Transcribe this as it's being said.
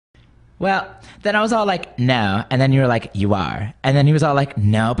Well, then I was all like, no. And then you were like, you are. And then he was all like,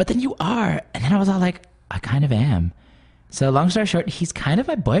 no, but then you are. And then I was all like, I kind of am. So long story short, he's kind of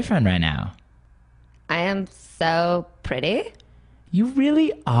my boyfriend right now. I am so pretty. You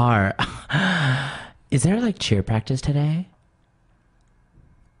really are. Is there like cheer practice today?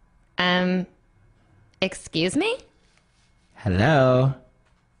 Excuse me? Hello?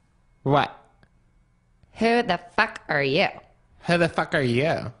 What? Who the fuck are you? Who the fuck are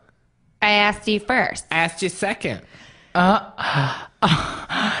you? I asked you first. I asked you second.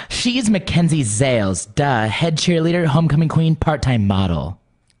 She's Mackenzie Zales, duh, head cheerleader, homecoming queen, part-time model.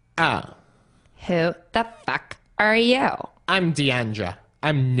 Oh, Who the fuck are you? I'm Deandra.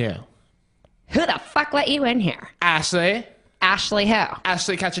 I'm new. Who the fuck let you in here? Ashley? Ashley who?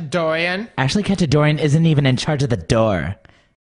 Ashley Cachadorian? Ashley Ketchadorian isn't even in charge of the door.